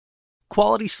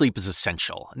Quality sleep is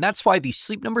essential, and that's why the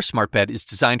Sleep Number Smart Bed is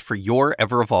designed for your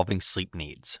ever-evolving sleep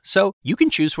needs. So you can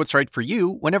choose what's right for you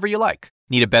whenever you like.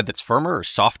 Need a bed that's firmer or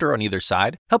softer on either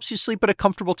side? Helps you sleep at a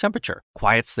comfortable temperature.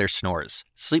 Quiets their snores.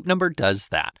 Sleep Number does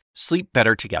that. Sleep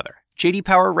better together. J.D.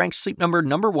 Power ranks Sleep Number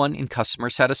 #1 in customer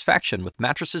satisfaction with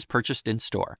mattresses purchased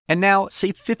in-store. And now,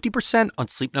 save 50% on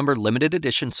Sleep Number limited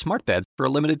edition smart beds for a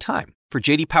limited time. For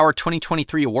J.D. Power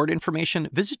 2023 award information,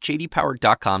 visit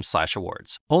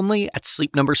jdpower.com/awards. Only at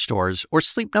Sleep Number stores or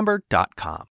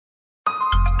sleepnumber.com.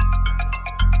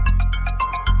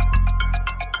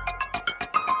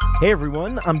 Hey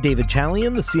everyone, I'm David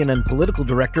Chalian, the CNN political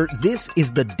director. This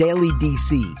is the Daily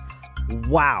DC.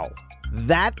 Wow,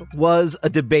 that was a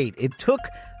debate. It took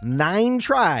 9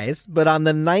 tries, but on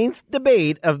the 9th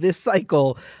debate of this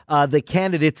cycle, the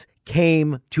candidates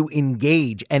came to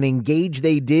engage, and engage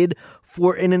they did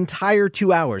for an entire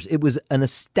 2 hours. It was an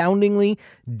astoundingly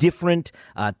different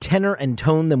tenor and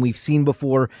tone than we've seen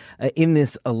before in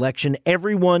this election.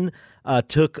 Everyone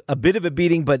took a bit of a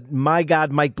beating, but my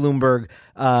God, Mike Bloomberg,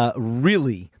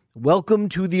 really, welcome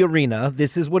to the arena.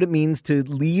 This is what it means to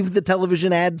leave the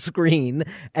television ad screen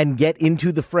and get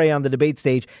into the fray on the debate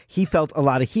stage. He felt a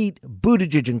lot of heat.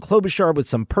 Buttigieg and Klobuchar with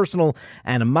some personal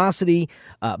animosity.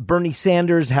 Bernie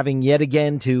Sanders having yet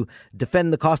again to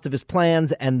defend the cost of his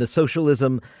plans and the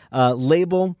socialism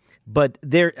label. But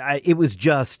there, it was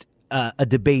just a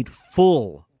debate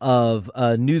full of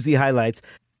newsy highlights.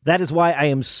 That is why I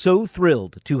am so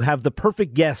thrilled to have the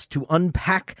perfect guest to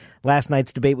unpack last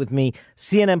night's debate with me,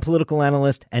 CNN political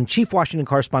analyst and chief Washington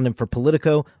correspondent for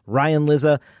Politico, Ryan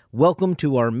Lizza. Welcome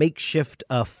to our makeshift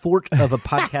fort of a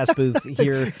podcast booth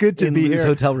here. Good to in be Lou's here.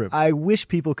 Hotel room. I wish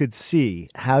people could see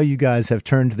how you guys have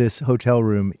turned this hotel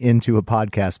room into a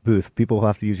podcast booth. People will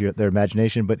have to use their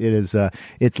imagination, but it is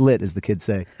it's lit, as the kids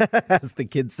say. As the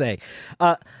kids say.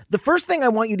 The first thing I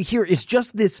want you to hear is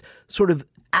just this sort of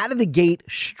out of the gate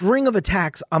string of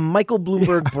attacks on Michael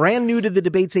Bloomberg, brand new to the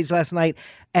debate stage last night,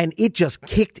 and it just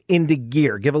kicked into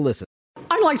gear. Give a listen.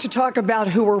 I'd like to talk about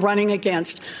who we're running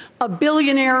against. A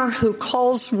billionaire who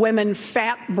calls women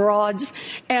fat broads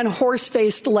and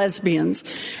horse-faced lesbians.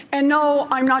 And no,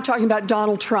 I'm not talking about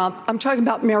Donald Trump. I'm talking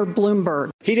about Mayor Bloomberg.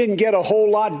 He didn't get a whole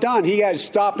lot done. He had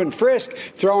stop and frisk,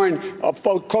 throwing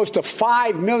close to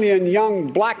 5 million young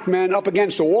black men up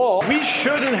against the wall. We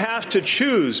shouldn't have to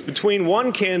choose between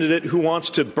one candidate who wants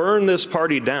to burn this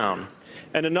party down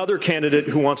and another candidate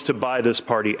who wants to buy this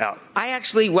party out. I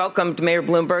actually welcomed Mayor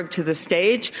Bloomberg to the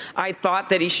stage. I thought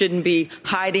that he shouldn't be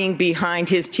hiding behind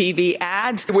his TV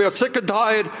ads. We are sick and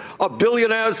tired of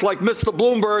billionaires like Mr.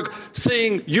 Bloomberg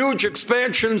seeing huge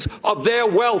expansions of their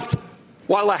wealth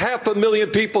while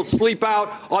 500,000 people sleep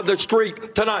out on the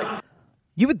street tonight.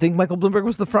 You would think Michael Bloomberg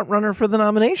was the front runner for the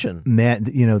nomination. Man,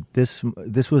 you know, this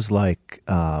was like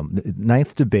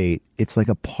ninth debate. It's like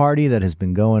a party that has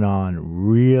been going on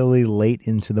really late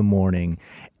into the morning,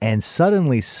 and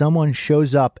suddenly someone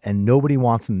shows up and nobody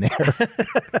wants him there.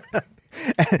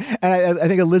 And I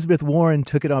think Elizabeth Warren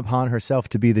took it upon herself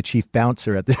to be the chief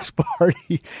bouncer at this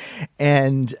party.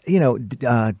 And, you know,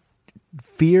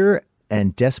 fear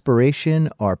and desperation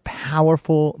are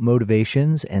powerful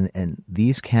motivations, and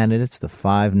these candidates, the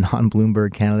 5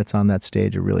 non-Bloomberg candidates on that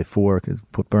stage, are really 4.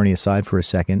 Put Bernie aside for a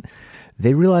second.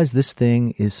 They realize this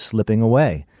thing is slipping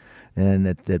away, and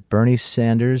that Bernie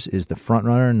Sanders is the front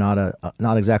runner,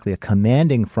 not exactly a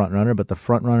commanding front runner, but the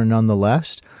front runner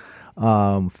nonetheless.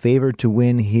 Favored to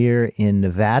win here in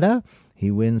Nevada. He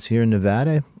wins here in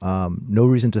Nevada. No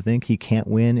reason to think he can't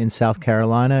win in South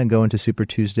Carolina and go into Super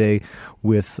Tuesday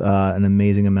with an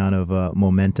amazing amount of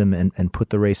momentum and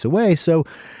put the race away. So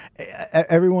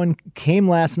everyone came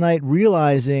last night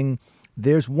realizing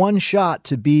there's one shot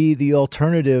to be the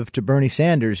alternative to Bernie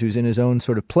Sanders, who's in his own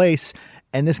sort of place.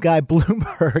 And this guy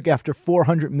Bloomberg, after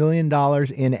 $400 million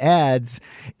in ads,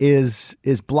 is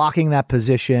blocking that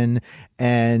position,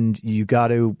 and you got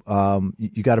to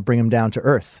bring him down to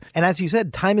earth. And as you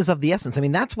said, time is of the essence. I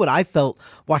mean, that's what I felt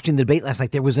watching the debate last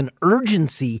night. There was an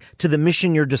urgency to the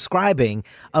mission you're describing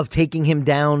of taking him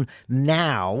down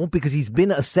now, because he's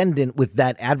been ascendant with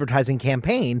that advertising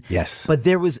campaign. Yes, but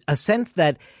there was a sense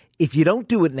that if you don't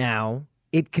do it now,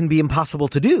 it can be impossible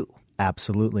to do.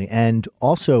 Absolutely, and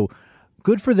also,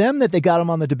 good for them that they got him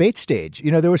on the debate stage.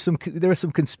 You know, there were some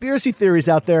conspiracy theories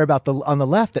out there about on the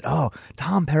left that, oh,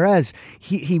 Tom Perez,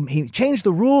 he changed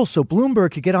the rules so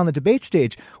Bloomberg could get on the debate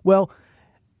stage. Well,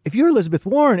 if you're Elizabeth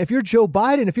Warren, if you're Joe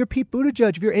Biden, if you're Pete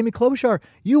Buttigieg, if you're Amy Klobuchar,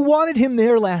 you wanted him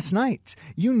there last night.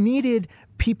 You needed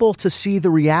people to see the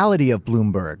reality of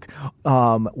Bloomberg,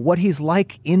 what he's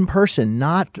like in person,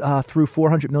 not through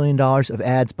 $400 million of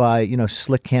ads by,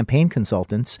 slick campaign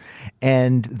consultants.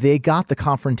 And they got the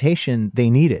confrontation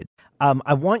they needed.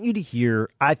 I want you to hear,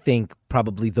 I think,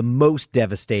 probably the most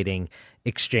devastating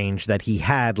exchange that he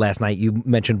had last night. You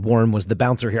mentioned Warren was the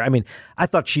bouncer here. I mean, I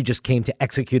thought she just came to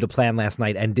execute a plan last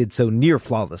night and did so near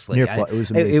flawlessly. It was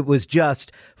amazing. It was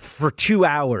just for 2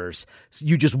 hours.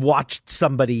 You just watched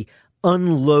somebody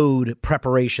unload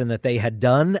preparation that they had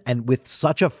done, and with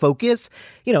such a focus,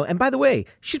 and by the way,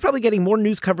 she's probably getting more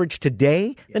news coverage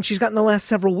today than she's gotten the last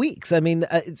several weeks. I mean,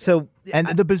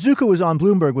 the bazooka was on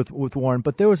Bloomberg with Warren,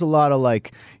 but there was a lot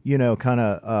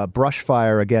of brush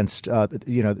fire against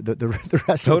the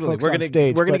rest of the folks on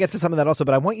stage. We're going to get to some of that also,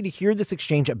 but I want you to hear this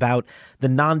exchange about the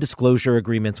non-disclosure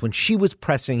agreements when she was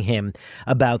pressing him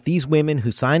about these women who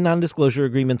signed non-disclosure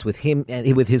agreements with him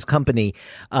and with his company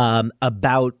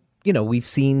about. We've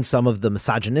seen some of the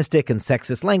misogynistic and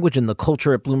sexist language in the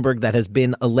culture at Bloomberg that has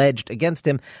been alleged against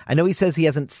him. I know he says he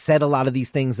hasn't said a lot of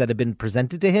these things that have been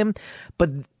presented to him,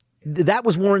 but that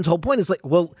was Warren's whole point. It's like,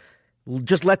 well,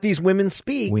 just let these women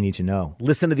speak. We need to know.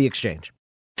 Listen to the exchange.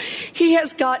 He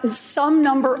has gotten some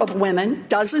number of women,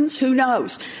 dozens, who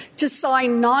knows, to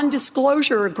sign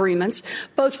non-disclosure agreements,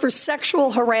 both for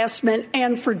sexual harassment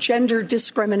and for gender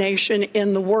discrimination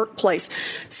in the workplace.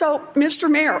 So,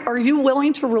 Mr. Mayor, are you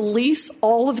willing to release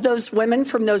all of those women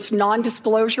from those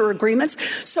non-disclosure agreements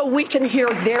so we can hear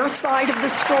their side of the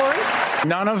story?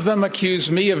 None of them accuse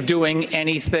me of doing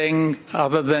anything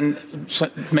other than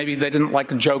maybe they didn't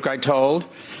like a joke I told.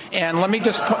 And let me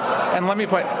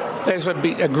put, there's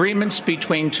agreements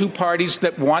between two parties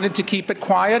that wanted to keep it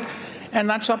quiet, and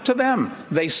that's up to them.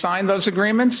 They signed those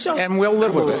agreements, and we'll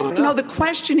live with it. No, the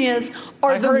question is,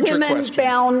 are the women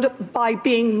bound by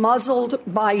being muzzled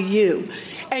by you?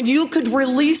 And you could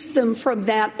release them from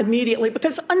that immediately,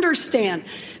 because understand,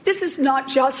 this is not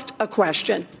just a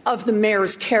question of the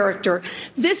mayor's character.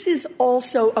 This is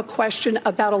also a question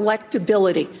about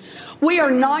electability. We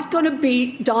are not going to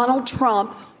beat Donald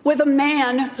Trump with a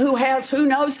man who has who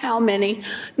knows how many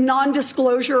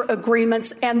non-disclosure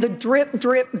agreements and the drip,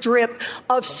 drip, drip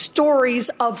of stories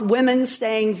of women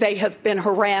saying they have been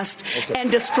harassed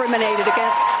and discriminated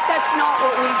against. That's not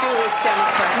what we do as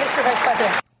Democrats. Mr. Vice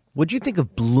President. What do you think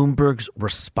of Bloomberg's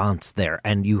response there?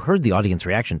 And you heard the audience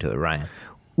reaction to it, Ryan.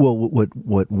 Well,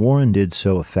 what Warren did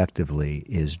so effectively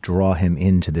is draw him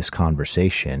into this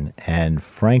conversation. And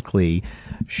frankly,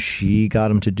 she got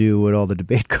him to do what all the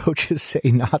debate coaches say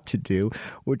not to do,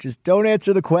 which is don't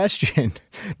answer the question.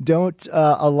 Don't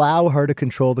allow her to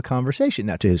control the conversation.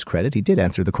 Now, to his credit, he did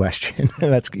answer the question.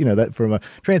 That's, that from a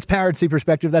transparency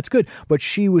perspective, that's good. But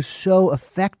she was so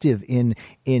effective in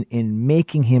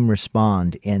making him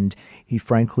respond. And he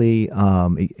frankly,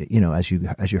 as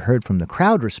you heard from the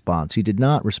crowd response, he did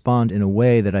not respond in a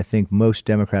way that I think most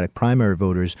Democratic primary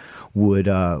voters would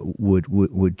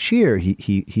cheer.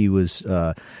 He was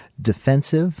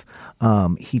defensive.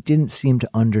 He didn't seem to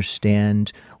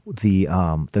understand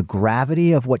the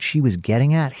gravity of what she was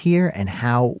getting at here and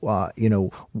how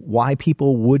why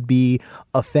people would be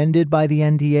offended by the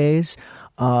NDAs.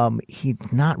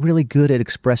 He's not really good at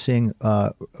expressing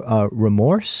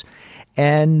remorse,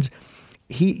 and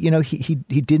he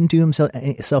didn't do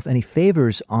himself any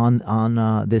favors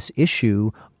on this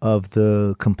issue of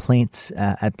the complaints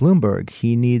at Bloomberg.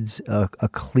 He needs a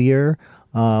clear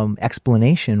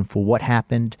explanation for what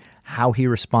happened, how he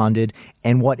responded,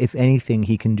 and what, if anything,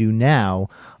 he can do now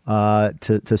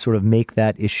to sort of make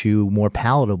that issue more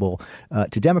palatable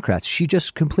to Democrats. She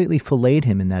just completely filleted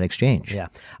him in that exchange. Yeah.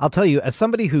 I'll tell you, as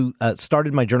somebody who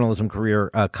started my journalism career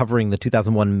covering the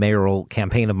 2001 mayoral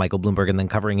campaign of Michael Bloomberg and then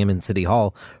covering him in City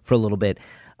Hall for a little bit,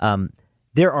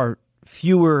 there are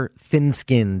fewer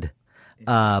thin-skinned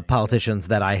politicians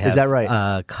that I have Is that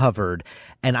right? Covered.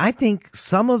 And I think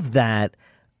some of that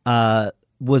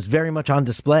was very much on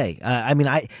display.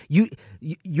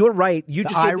 You're right. You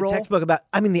just gave the textbook about.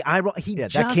 The eye roll.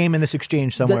 That came in this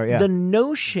exchange somewhere. The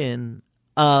notion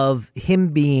of him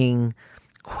being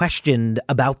questioned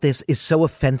about this is so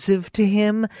offensive to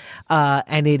him,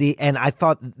 and I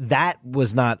thought that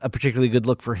was not a particularly good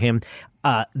look for him.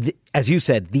 As you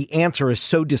said, the answer is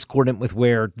so discordant with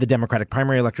where the Democratic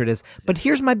primary electorate is. But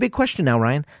here's my big question now,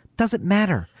 Ryan: does it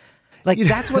matter?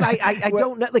 That's what I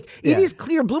don't know. It is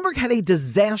clear Bloomberg had a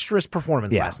disastrous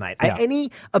performance last night. Any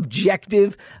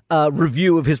objective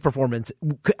review of his performance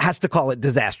has to call it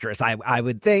disastrous, I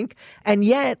would think. And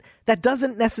yet that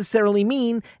doesn't necessarily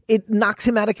mean it knocks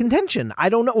him out of contention. I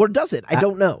don't know. Or does it? I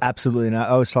don't know. Absolutely. And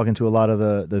I was talking to a lot of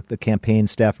the campaign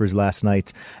staffers last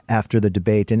night after the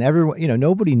debate, and everyone,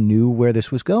 nobody knew where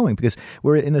this was going, because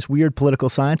we're in this weird political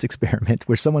science experiment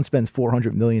where someone spends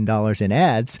 $400 million in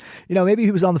ads. Maybe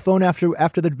he was on the phone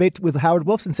after the debate with Howard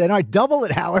Wolfson saying, all right, double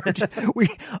it, Howard.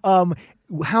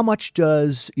 How much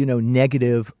does,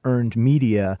 negative earned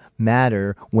media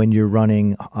matter when you're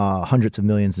running hundreds of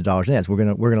millions of dollars in ads? We're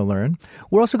gonna learn.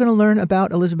 We're also going to learn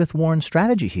about Elizabeth Warren's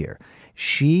strategy here.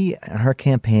 She and her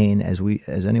campaign, as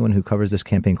anyone who covers this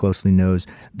campaign closely knows,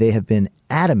 they have been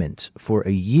adamant for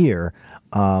a year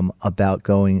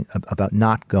about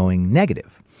not going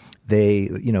negative. They,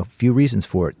 few reasons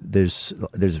for it. There's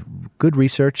good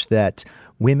research that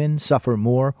women suffer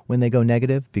more when they go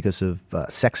negative because of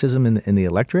sexism in the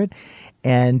electorate,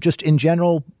 and just in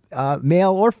general,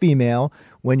 male or female,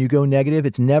 when you go negative,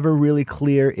 it's never really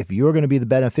clear if you're going to be the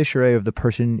beneficiary of the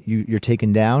person you're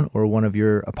taking down or one of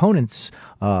your opponents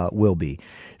will be.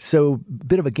 So, a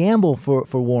bit of a gamble for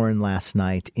Warren last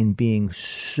night in being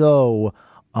so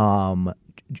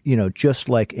just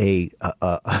like a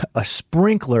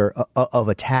sprinkler of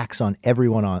attacks on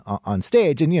everyone on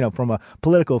stage. And, from a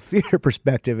political theater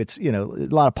perspective, it's, a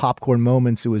lot of popcorn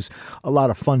moments. It was a lot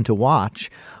of fun to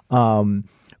watch.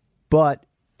 But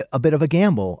a bit of a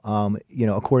gamble,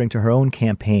 according to her own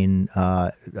campaign,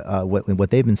 what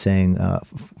they've been saying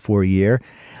for a year.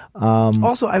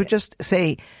 Also, I would just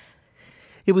say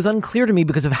it was unclear to me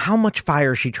because of how much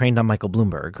fire she trained on Michael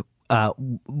Bloomberg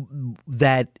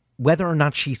that whether or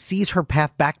not she sees her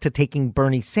path back to taking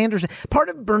Bernie Sanders. Part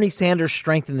of Bernie Sanders'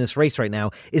 strength in this race right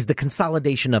now is the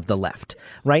consolidation of the left,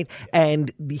 right?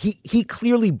 And he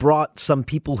clearly brought some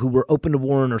people who were open to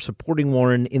Warren or supporting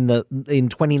Warren in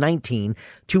 2019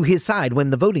 to his side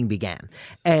when the voting began.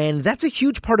 And that's a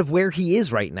huge part of where he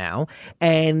is right now.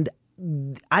 And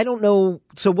I don't know.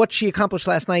 So what she accomplished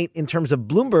last night in terms of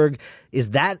Bloomberg, is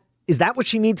that what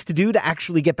she needs to do to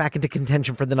actually get back into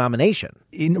contention for the nomination?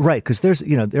 Right, because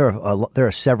there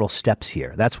are several steps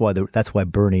here. That's why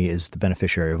Bernie is the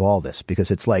beneficiary of all this,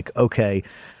 because it's like, okay,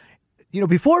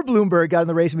 before Bloomberg got in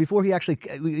the race and before he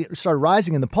actually started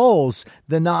rising in the polls,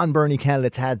 the non-Bernie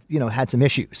candidates had some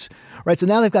issues, right? So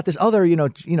now they've got this other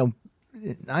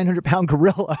 900-pound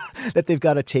gorilla that they've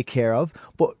got to take care of.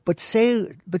 But say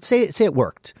it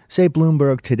worked. Say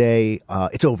Bloomberg today,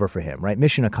 it's over for him, right?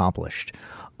 Mission accomplished.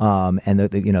 And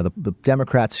the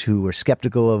Democrats who were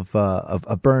skeptical of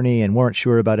Bernie and weren't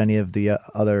sure about any of the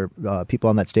other people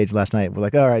on that stage last night were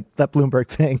like, all right, that Bloomberg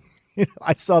thing,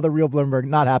 I saw the real Bloomberg,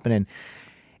 not happening.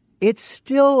 It's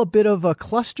still a bit of a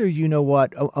cluster,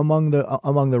 among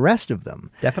the rest of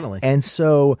them. Definitely. And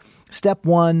so step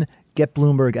one, get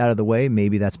Bloomberg out of the way.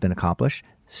 Maybe that's been accomplished.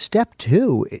 Step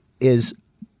two is,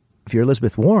 if you're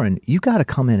Elizabeth Warren, you got to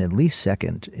come in at least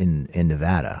second in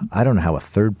Nevada. I don't know how a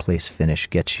third place finish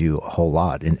gets you a whole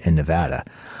lot in Nevada.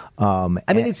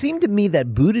 It seemed to me that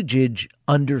Buttigieg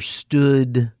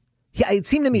understood. Yeah, it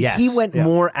seemed to me he went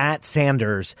more at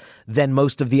Sanders than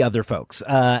most of the other folks.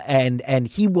 And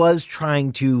he was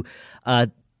trying to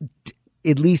at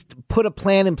least put a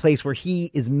plan in place where he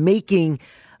is making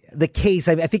the case.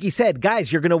 I think he said,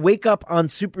 guys, you're going to wake up on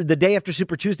the day after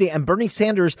Super Tuesday, and Bernie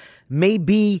Sanders may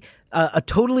be a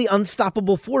totally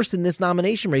unstoppable force in this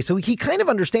nomination race. So he kind of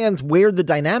understands where the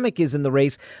dynamic is in the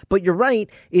race. But you're right,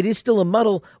 it is still a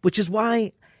muddle, which is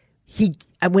why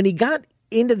when he got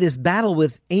into this battle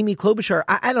with Amy Klobuchar,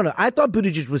 I don't know. I thought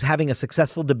Buttigieg was having a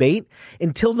successful debate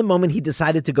until the moment he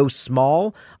decided to go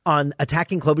small on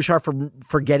attacking Klobuchar for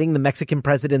forgetting the Mexican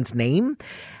president's name.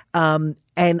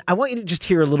 And I want you to just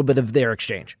hear a little bit of their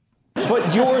exchange.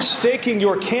 But you're staking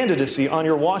your candidacy on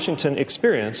your Washington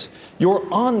experience. You're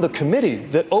on the committee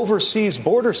that oversees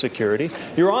border security.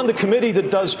 You're on the committee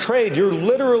that does trade. You're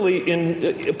literally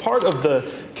in part of the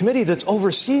committee that's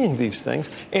overseeing these things.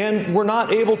 And we're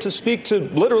not able to speak to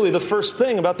literally the first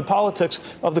thing about the politics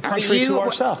of the country to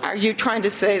ourselves. Are you trying to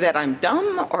say that I'm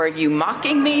dumb, or are you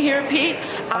mocking me here, Pete?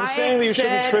 I'm saying that you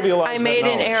shouldn't trivialize that I made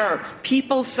knowledge. an error.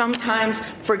 People sometimes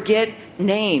forget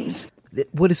names.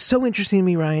 What is so interesting to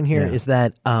me, Ryan, here is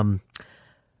that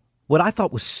what I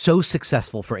thought was so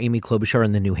successful for Amy Klobuchar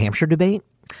in the New Hampshire debate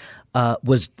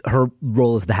was her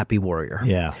role as the happy warrior.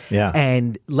 Yeah, yeah.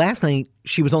 And last night,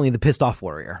 she was only the pissed off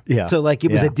warrior. Yeah. So it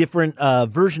was a different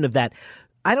version of that.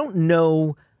 I don't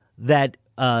know that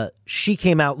she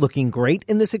came out looking great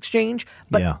in this exchange,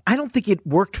 but I don't think it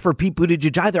worked for Pete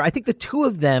Buttigieg either. I think the two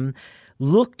of them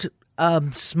looked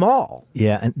small.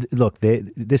 Yeah, and look,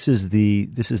 this is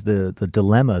the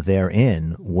dilemma they're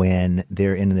in when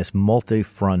they're in this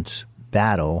multi-front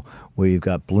battle where you've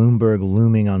got Bloomberg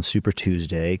looming on Super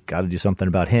Tuesday. Got to do something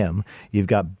about him. You've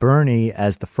got Bernie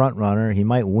as the front runner. He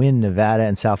might win Nevada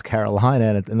and South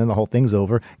Carolina, and then the whole thing's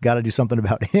over. Got to do something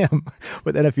about him.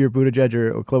 But then if you're Buttigieg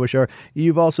or Klobuchar,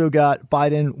 you've also got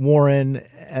Biden, Warren,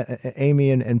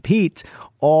 Amy, and Pete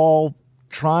all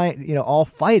trying, all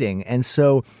fighting. And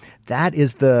so that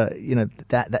is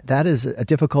that is a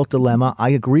difficult dilemma. I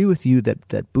agree with you that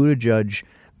Buttigieg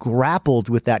grappled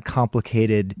with that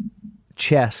complicated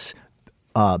chess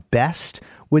best,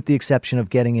 with the exception of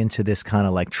getting into this kind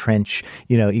of like trench.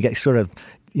 You get sort of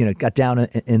got down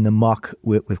in the muck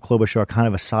with Klobuchar, kind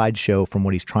of a sideshow from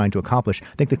what he's trying to accomplish.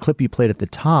 I think the clip you played at the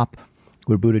top,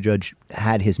 where Buttigieg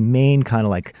had his main kind of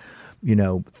like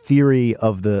theory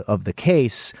of the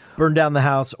case. Burn down the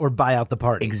house or buy out the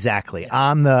party. Exactly.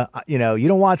 I'm the, you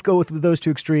don't want to go with those two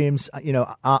extremes.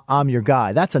 I'm your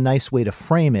guy. That's a nice way to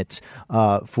frame it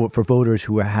for voters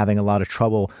who are having a lot of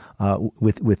trouble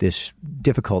with this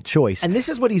difficult choice. And this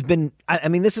is what he's been,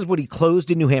 this is what he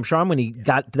closed in New Hampshire on when he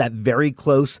got to that very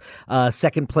close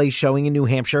second place showing in New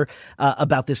Hampshire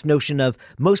about this notion of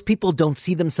most people don't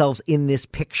see themselves in this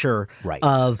picture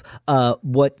of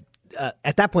what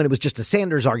at that point, it was just a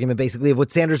Sanders argument, basically, of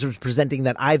what Sanders was presenting,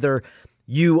 that either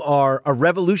you are a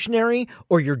revolutionary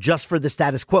or you're just for the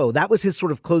status quo. That was his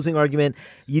sort of closing argument.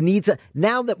 You need to,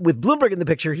 now that with Bloomberg in the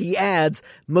picture, he adds,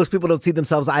 most people don't see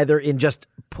themselves either in just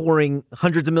pouring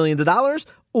hundreds of millions of dollars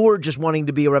or just wanting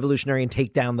to be a revolutionary and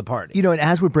take down the party. And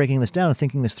as we're breaking this down and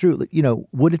thinking this through,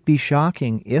 would it be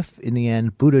shocking if in the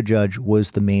end Buttigieg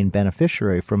was the main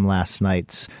beneficiary from last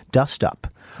night's dust up?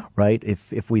 Right. If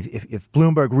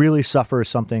Bloomberg really suffers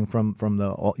something from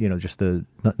the just the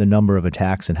number of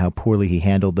attacks and how poorly he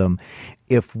handled them,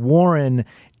 if Warren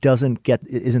isn't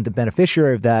the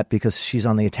beneficiary of that because she's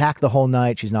on the attack the whole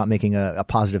night, she's not making a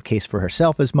positive case for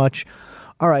herself as much.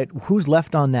 All right, who's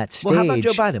left on that stage? Well, how about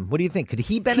Joe Biden? What do you think? Could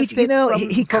he benefit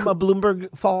from a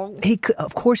Bloomberg fall? He could,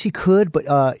 of course he could, but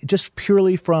just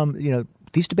purely from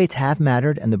these debates have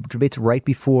mattered, and the debates right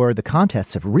before the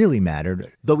contests have really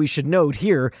mattered. Though we should note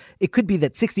here, it could be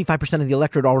that 65% of the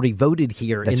electorate already voted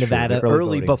here in Nevada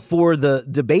early before the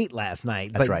debate last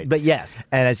night. That's right. But yes.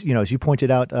 And as you pointed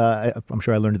out, I'm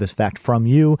sure I learned this fact from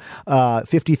you,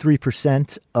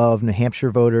 53% of New Hampshire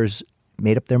voters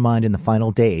made up their mind in the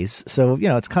final days. So,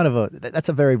 it's kind of that's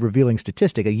a very revealing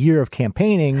statistic. A year of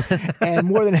campaigning and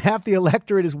more than half the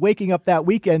electorate is waking up that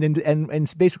weekend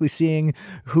and basically seeing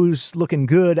who's looking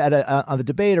good on the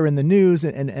debate or in the news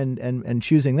and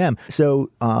choosing them.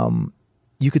 So,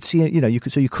 you could see,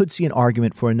 you could see an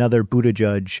argument for another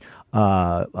Buttigieg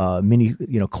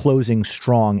closing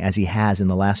strong as he has in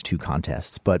the last two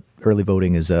contests. But early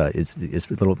voting is a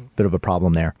little bit of a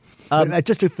problem there.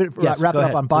 Just to wrap it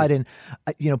up on Biden,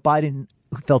 Biden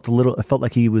felt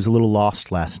like he was a little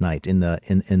lost last night in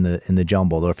the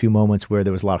jumble. There were a few moments where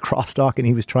there was a lot of crosstalk, and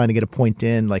he was trying to get a point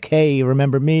in, like, "Hey,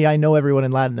 remember me? I know everyone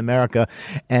in Latin America."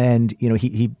 And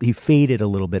he faded a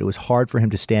little bit. It was hard for him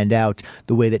to stand out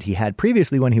the way that he had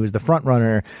previously when he was the front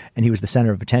runner and he was the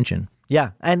center of attention.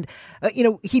 Yeah, and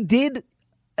he did.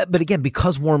 But again,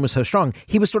 because Warren was so strong,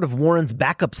 he was sort of Warren's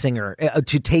backup singer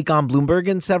to take on Bloomberg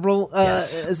in several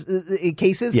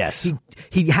cases. Yes.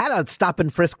 He had a stop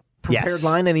and frisk prepared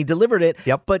line and he delivered it.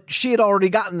 Yep. But she had already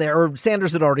gotten there, or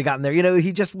Sanders had already gotten there.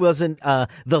 He just wasn't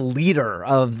the leader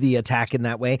of the attack in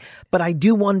that way. But I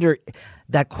do wonder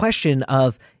that question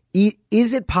of,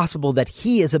 is it possible that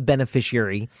he is a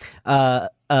beneficiary of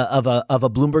a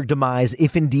Bloomberg demise,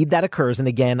 if indeed that occurs? And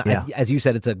again, as you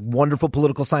said, it's a wonderful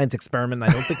political science experiment. I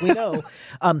don't think we know.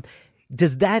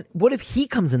 What if he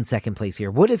comes in second place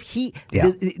here? What if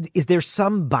is there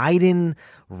some Biden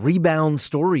rebound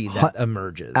story that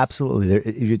emerges?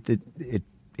 Absolutely.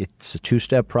 It's a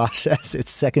two-step process. It's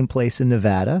second place in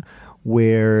Nevada,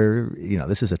 where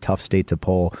this is a tough state to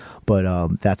poll, but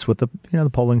that's what the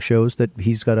polling shows, that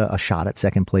he's got a shot at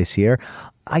second place here.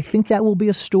 I think that will be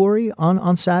a story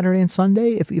on Saturday and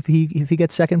Sunday if he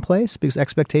gets second place, because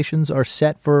expectations are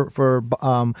set for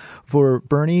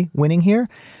Bernie winning here.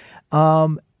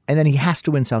 And then he has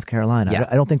to win South Carolina. Yeah.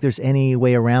 I don't think there's any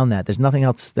way around that. There's nothing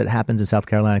else that happens in South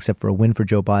Carolina except for a win for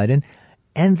Joe Biden.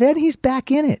 And then he's back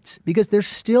in it, because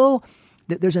there's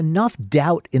enough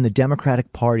doubt in the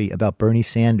Democratic Party about Bernie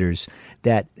Sanders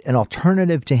that an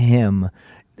alternative to him,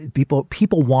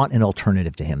 people want an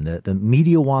alternative to him. The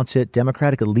media wants it.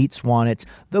 Democratic elites want it.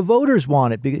 The voters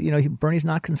want it, because Bernie's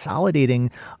not consolidating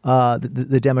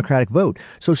the Democratic vote.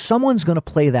 So someone's going to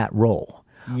play that role.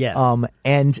 Yes.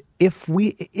 And if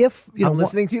I'm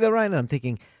listening to you though, Ryan, and I'm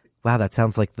thinking, wow, that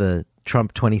sounds like the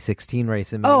Trump 2016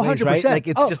 race in many Oh, ways, 100%. right? Like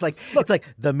it's just like it's like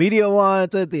the media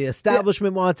wants it, the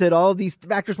establishment wants it, all these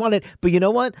factors want it. But you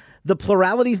know what? The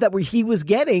pluralities that he was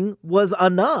getting was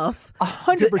enough.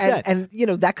 100%. And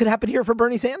that could happen here for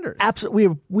Bernie Sanders.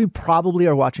 Absolutely. We probably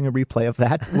are watching a replay of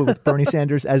that with Bernie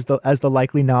Sanders as the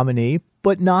likely nominee,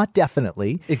 but not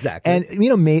definitely. Exactly. And,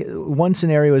 one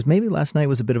scenario is maybe last night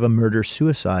was a bit of a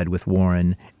murder-suicide with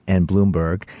Warren and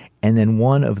Bloomberg. And then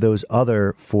one of those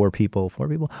other four people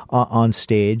on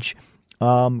stage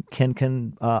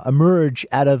can emerge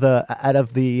out of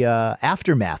the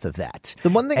aftermath of that. The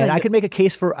one thing, and I could make a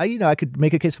case for I could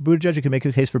make a case for Buttigieg. I could make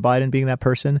a case for Biden being that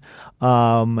person.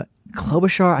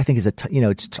 Klobuchar, I think, is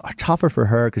it's tougher for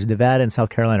her because Nevada and South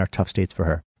Carolina are tough states for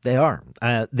her. They are.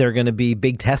 They're going to be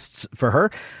big tests for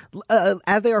her,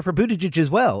 as they are for Buttigieg as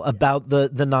well, about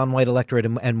the non-white electorate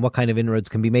and what kind of inroads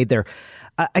can be made there.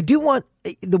 I do want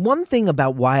the one thing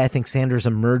about why I think Sanders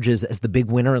emerges as the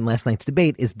big winner in last night's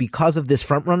debate is because of this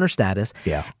front runner status.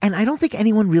 Yeah. And I don't think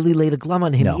anyone really laid a glove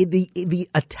on him. No. The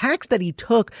attacks that he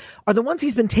took are the ones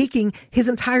he's been taking his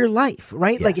entire life,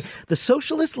 right? Yes. Like the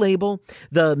socialist label,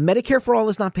 the Medicare for all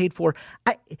is not paid for.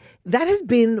 That has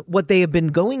been what they have been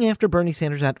going after Bernie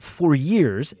Sanders at for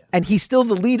years. And he's still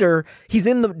the leader. He's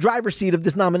in the driver's seat of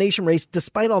this nomination race,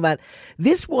 despite all that.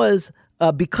 This was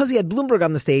because he had Bloomberg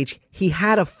on the stage, he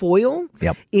had a foil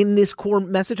in this core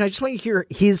message. I just want you to hear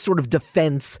his sort of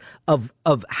defense of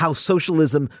how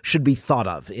socialism should be thought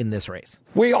of in this race.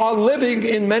 We are living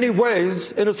in many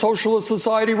ways in a socialist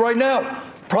society right now.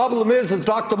 Problem is, as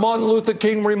Dr. Martin Luther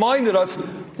King reminded us,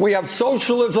 we have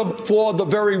socialism for the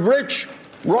very rich,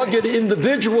 rugged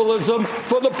individualism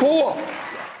for the poor.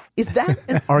 Is that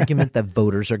an argument that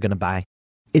voters are going to buy?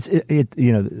 It's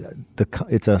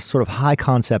a sort of high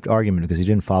concept argument because he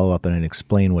didn't follow up and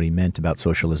explain what he meant about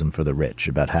socialism for the rich,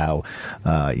 about how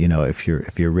if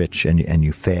you're rich and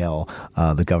you fail,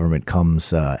 the government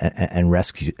comes and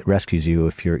rescues you.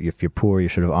 If you're poor, you're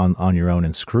sort of on your own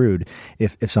and screwed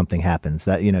if something happens.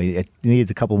 That it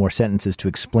needs a couple more sentences to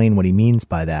explain what he means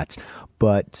by that,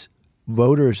 but.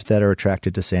 Voters that are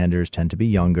attracted to Sanders tend to be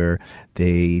younger.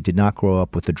 They did not grow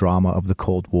up with the drama of the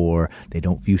Cold War. They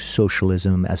don't view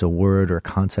socialism as a word or a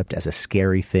concept as a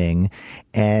scary thing.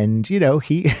 And,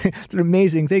 it's an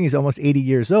amazing thing. He's almost 80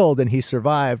 years old and he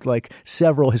survived like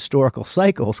several historical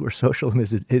cycles where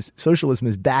socialism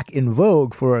is back in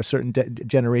vogue for a certain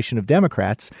generation of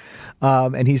Democrats.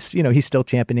 And he's still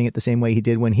championing it the same way he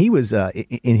did when he was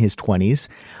in his 20s.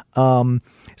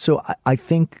 So I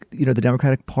think, the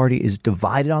Democratic Party is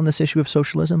divided on this issue of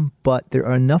socialism, but there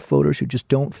are enough voters who just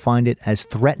don't find it as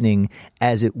threatening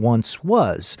as it once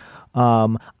was.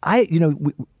 There's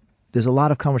a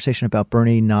lot of conversation about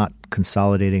Bernie not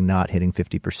consolidating, not hitting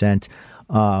 50%.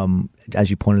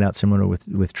 As you pointed out, similar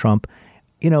with Trump.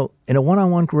 In a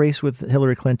one-on-one race with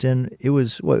Hillary Clinton, it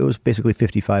was basically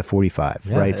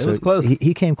 55-45, right? It was close.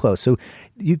 He came close. So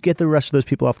you get the rest of those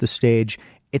people off the stage.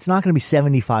 It's not going to be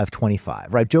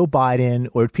 75-25, right? Joe Biden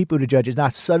or people to judge is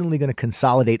not suddenly going to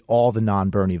consolidate all the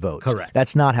non-Bernie votes. Correct.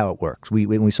 That's not how it works.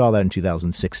 We saw that in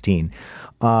 2016.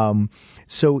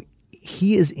 So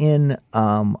he is in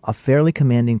a fairly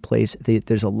commanding place.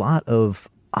 There's a lot of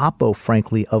oppo,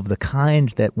 frankly, of the kind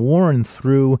that Warren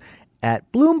threw at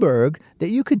Bloomberg that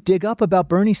you could dig up about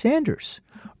Bernie Sanders.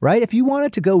 Right? If you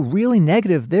wanted to go really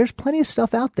negative, there's plenty of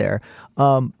stuff out there.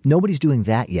 Nobody's doing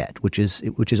that yet, which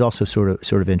is also sort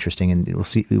of interesting, and we'll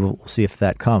see if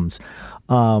that comes.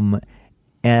 Joe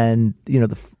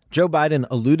Biden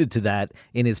alluded to that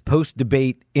in his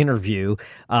post-debate interview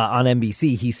on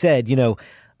NBC. He said, he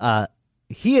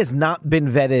has not been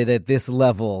vetted at this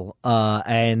level,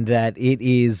 and that it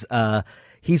is.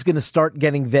 He's going to start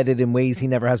getting vetted in ways he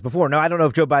never has before. Now, I don't know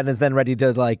if Joe Biden is then ready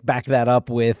to back that up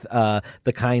with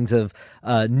the kinds of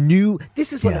new.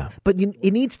 This is what, but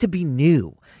it needs to be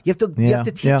new. You have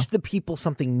to teach the people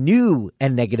something new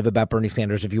and negative about Bernie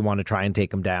Sanders if you want to try and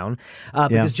take him down.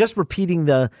 Because just repeating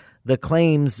the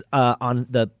claims on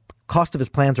the cost of his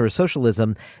plans or his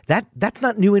socialism, that's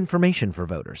not new information for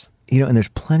voters. And there's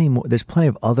plenty more. There's plenty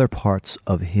of other parts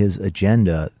of his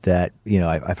agenda that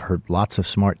I've heard lots of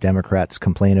smart Democrats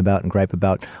complain about and gripe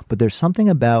about. But there's something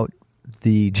about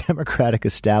the Democratic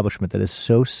establishment that is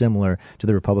so similar to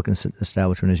the Republican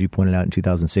establishment, as you pointed out in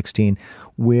 2016,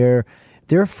 where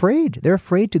they're afraid. They're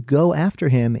afraid to go after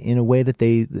him in a way that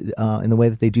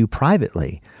they do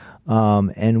privately.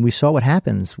 And we saw what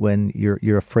happens when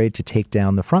you're afraid to take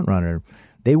down the front runner.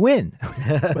 They win.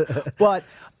 but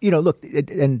look,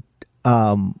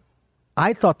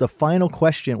 I thought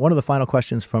one of the final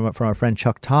questions from our friend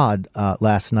Chuck Todd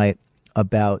last night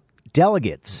about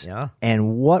delegates. Yeah.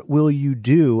 And what will you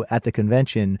do at the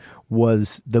convention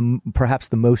was perhaps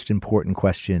the most important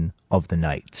question of the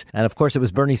night. And of course, it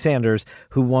was Bernie Sanders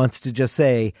who wants to just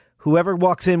say, whoever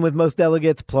walks in with most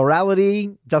delegates, plurality,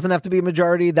 doesn't have to be a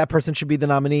majority. That person should be the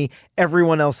nominee.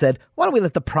 Everyone else said, why don't we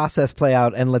let the process play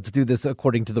out and let's do this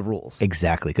according to the rules?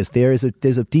 Exactly, because there's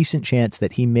a decent chance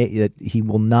that he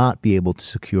will not be able to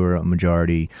secure a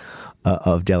majority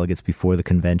of delegates before the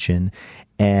convention.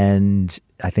 And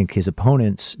I think his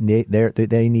opponents,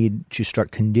 they need to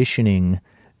start conditioning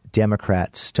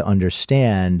Democrats to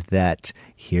understand that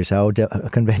here's how a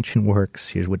convention works.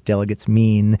 Here's what delegates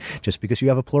mean. Just because you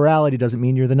have a plurality doesn't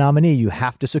mean you're the nominee. You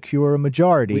have to secure a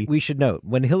majority. We should note,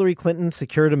 when Hillary Clinton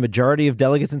secured a majority of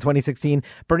delegates in 2016,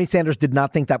 Bernie Sanders did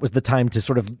not think that was the time to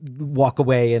sort of walk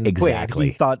away and exactly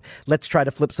quit. He thought, let's try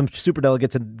to flip some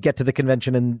superdelegates and get to the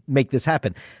convention and make this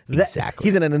happen. Exactly.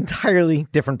 He's in an entirely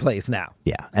different place now.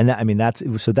 Yeah. And that's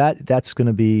going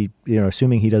to be,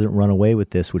 assuming he doesn't run away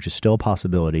with this, which is still a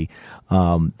possibility.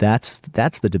 That's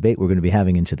the debate we're going to be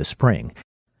having into the spring.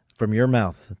 From your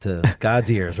mouth to God's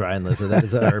ears, Ryan Lizza. That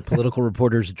is our political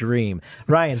reporter's dream.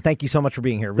 Ryan, thank you so much for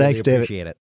being here. Really Thanks, David. Appreciate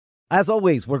it. As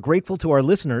always, we're grateful to our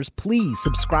listeners. Please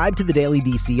subscribe to the Daily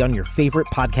DC on your favorite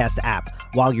podcast app.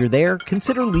 While you're there,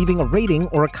 consider leaving a rating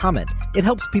or a comment. It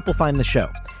helps people find the show.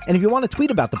 And if you want to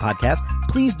tweet about the podcast,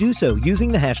 please do so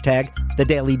using the hashtag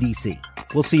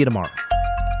 #TheDailyDC. We'll see you tomorrow.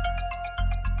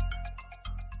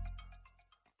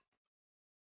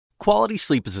 Quality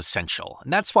sleep is essential,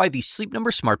 and that's why the Sleep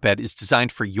Number Smart Bed is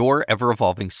designed for your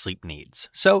ever-evolving sleep needs.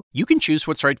 So you can choose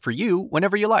what's right for you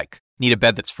whenever you like. Need a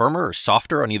bed that's firmer or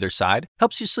softer on either side?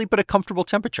 Helps you sleep at a comfortable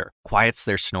temperature. Quiets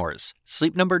their snores.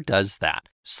 Sleep Number does that.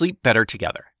 Sleep better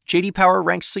together. J.D. Power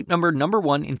ranks Sleep Number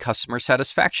 #1 in customer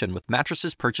satisfaction with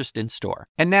mattresses purchased in-store.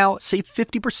 And now, save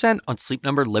 50% on Sleep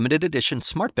Number Limited Edition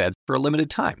smart beds for a limited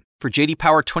time. For J.D.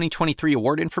 Power 2023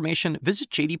 award information, visit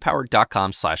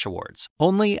jdpower.com/awards.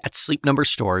 Only at Sleep Number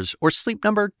stores or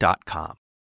sleepnumber.com.